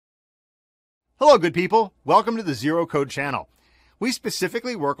Hello, good people. Welcome to the Zero Code channel. We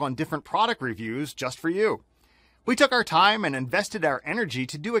specifically work on different product reviews just for you. We took our time and invested our energy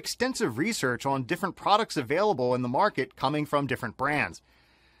to do extensive research on different products available in the market coming from different brands.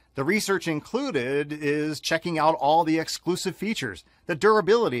 The research included is checking out all the exclusive features, the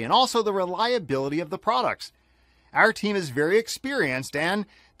durability, and also the reliability of the products. Our team is very experienced and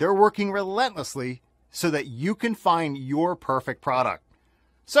they're working relentlessly so that you can find your perfect product.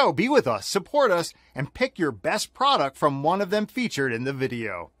 So be with us, support us, and pick your best product from one of them featured in the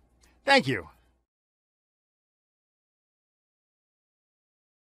video. Thank you.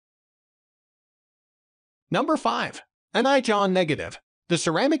 Number 5. Aniton Negative. The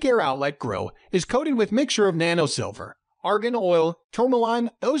ceramic air outlet grill is coated with mixture of nano-silver, argan oil,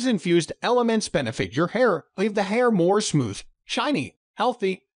 tourmaline. Those infused elements benefit your hair, leave the hair more smooth, shiny,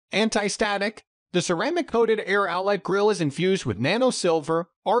 healthy, anti-static. The ceramic-coated air outlet grill is infused with nano-silver,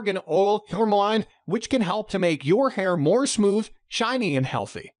 argan oil, tourmaline, which can help to make your hair more smooth, shiny, and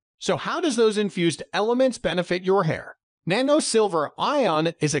healthy. So how does those infused elements benefit your hair? Nano-silver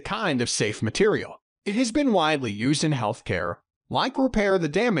ion is a kind of safe material. It has been widely used in healthcare, like repair the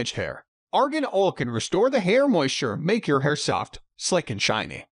damaged hair. Argan oil can restore the hair moisture, make your hair soft, slick, and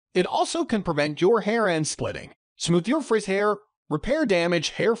shiny. It also can prevent your hair end splitting, smooth your frizz hair, repair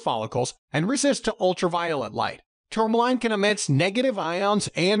damaged hair follicles, and resist to ultraviolet light. Tourmaline can emit negative ions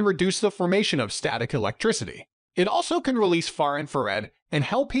and reduce the formation of static electricity. It also can release far infrared and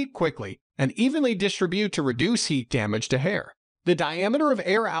help heat quickly and evenly distribute to reduce heat damage to hair. The diameter of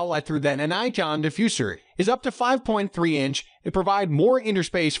air outlet through the Aniton diffuser is up to 5.3 inch. It provides more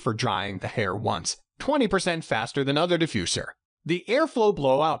interspace for drying the hair once, 20% faster than other diffuser. The airflow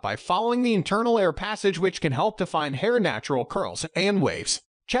blowout by following the internal air passage, which can help define hair natural curls and waves.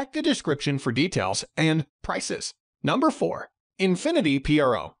 Check the description for details and prices. Number 4. Infinity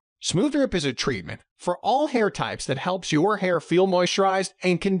PRO. Smooth Rip is a treatment for all hair types that helps your hair feel moisturized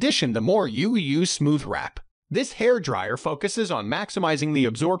and conditioned the more you use Smooth Wrap. This hair dryer focuses on maximizing the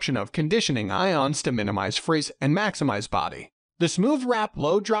absorption of conditioning ions to minimize frizz and maximize body. The Smooth Wrap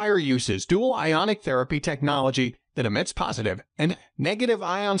blow dryer uses dual ionic therapy technology that emits positive and negative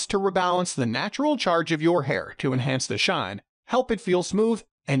ions to rebalance the natural charge of your hair to enhance the shine, help it feel smooth,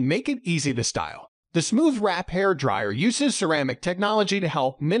 and make it easy to style. The Smooth Wrap hair dryer uses ceramic technology to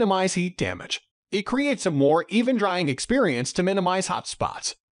help minimize heat damage. It creates a more even drying experience to minimize hot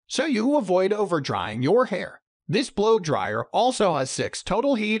spots, so you avoid over-drying your hair. This blow dryer also has 6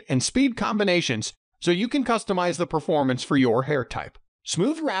 total heat and speed combinations, so you can customize the performance for your hair type.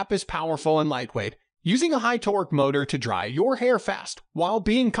 Smooth Wrap is powerful and lightweight, using a high-torque motor to dry your hair fast while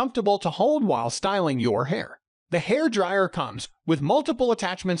being comfortable to hold while styling your hair. The hair dryer comes with multiple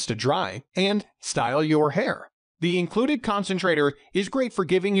attachments to dry and style your hair. The included concentrator is great for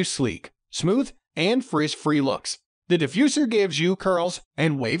giving you sleek, smooth, and frizz-free looks. The diffuser gives you curls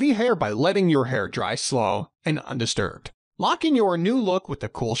and wavy hair by letting your hair dry slow and undisturbed. Lock in your new look with the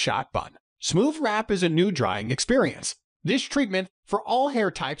Cool Shot button. Smooth Wrap is a new drying experience. This treatment for all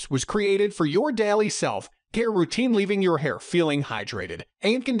hair types was created for your daily self-care routine, leaving your hair feeling hydrated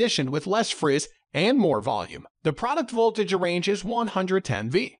and conditioned with less frizz and more volume. The product voltage range is 110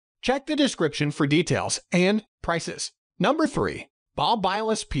 V. Check the description for details and prices. Number 3.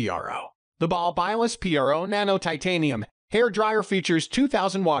 Babyliss PRO. The Babyliss PRO Nano Titanium hair dryer features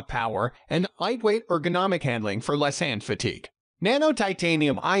 2000 watt power and lightweight ergonomic handling for less hand fatigue. Nano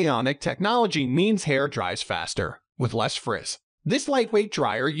Titanium ionic technology means hair dries faster, with less frizz. This lightweight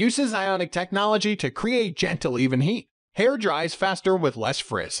dryer uses ionic technology to create gentle, even heat. Hair dries faster with less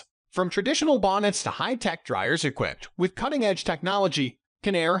frizz. From traditional bonnets to high-tech dryers equipped with cutting-edge technology,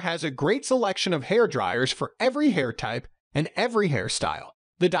 Conair has a great selection of hair dryers for every hair type and every hairstyle.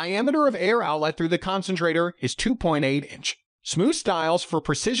 The diameter of air outlet through the concentrator is 2.8 inch. Smooth styles for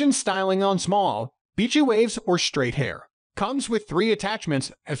precision styling on small, beachy waves or straight hair. Comes with 3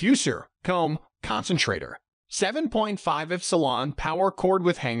 attachments: diffuser, comb, concentrator. 7.5 F salon power cord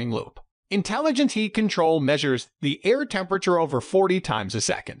with hanging loop. Intelligent heat control measures the air temperature over 40 times a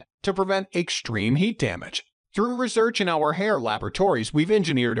second to prevent extreme heat damage. Through research in our hair laboratories, we've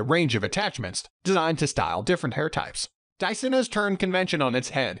engineered a range of attachments designed to style different hair types. Dyson has turned convention on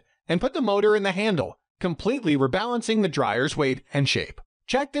its head and put the motor in the handle, completely rebalancing the dryer's weight and shape.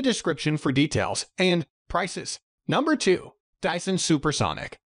 Check the description for details and prices. Number 2. Dyson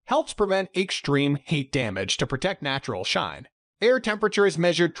Supersonic. Helps prevent extreme heat damage to protect natural shine. Air temperature is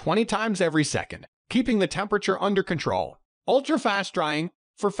measured 20 times every second, keeping the temperature under control. Ultra fast drying.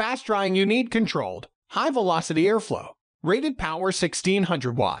 For fast drying, you need controlled, high-velocity airflow. Rated power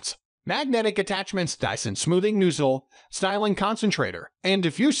 1600 watts. Magnetic attachments: Dyson smoothing nozzle, styling concentrator, and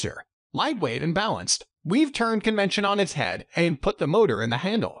diffuser. lightweight and balanced. We've turned convention on its head and put the motor in the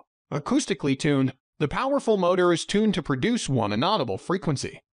handle. Acoustically tuned, the powerful motor is tuned to produce one inaudible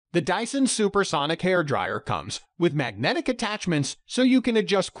frequency. The Dyson Supersonic Hair Dryer comes with magnetic attachments so you can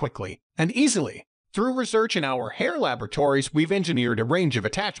adjust quickly and easily. Through research in our hair laboratories, we've engineered a range of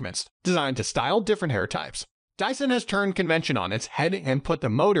attachments designed to style different hair types. Dyson has turned convention on its head and put the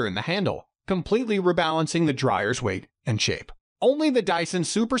motor in the handle, completely rebalancing the dryer's weight and shape. Only the Dyson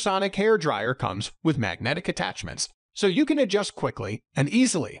Supersonic Hair Dryer comes with magnetic attachments, so you can adjust quickly and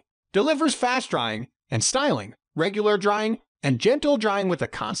easily. Delivers fast drying and styling, regular drying, and gentle drying with a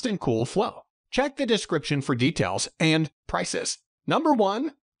constant cool flow. Check the description for details and prices. Number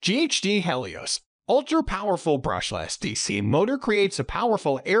 1. GHD Helios. Ultra-powerful brushless DC motor creates a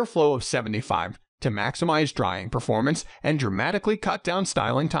powerful airflow of 75 to maximize drying performance and dramatically cut down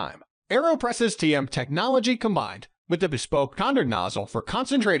styling time. AeroPress's TM technology combined with the bespoke Condor nozzle for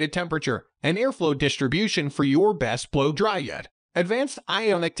concentrated temperature and airflow distribution for your best blow dry yet. Advanced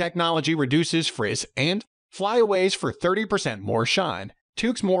ionic technology reduces frizz and flyaways for 30% more shine,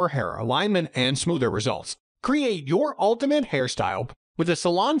 2x more hair alignment, and smoother results. Create your ultimate hairstyle with a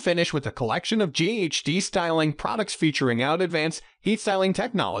salon finish with a collection of GHD styling products featuring out advanced heat styling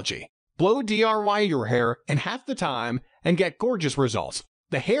technology. Blow DIY your hair in half the time and get gorgeous results.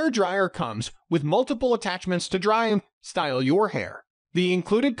 The hair dryer comes with multiple attachments to dry and style your hair. The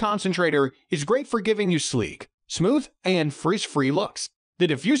included concentrator is great for giving you sleek, smooth, and frizz-free looks. The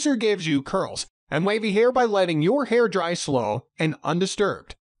diffuser gives you curls and wavy hair by letting your hair dry slow and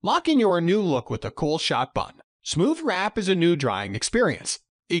undisturbed. Lock in your new look with a cool shot bun. Smooth Wrap is a new drying experience.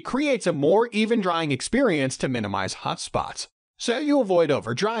 It creates a more even drying experience to minimize hot spots, so you avoid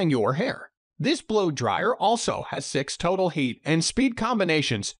over drying your hair. This blow dryer also has 6 total heat and speed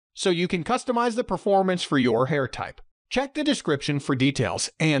combinations, so you can customize the performance for your hair type. Check the description for details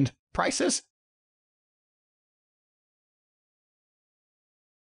and prices.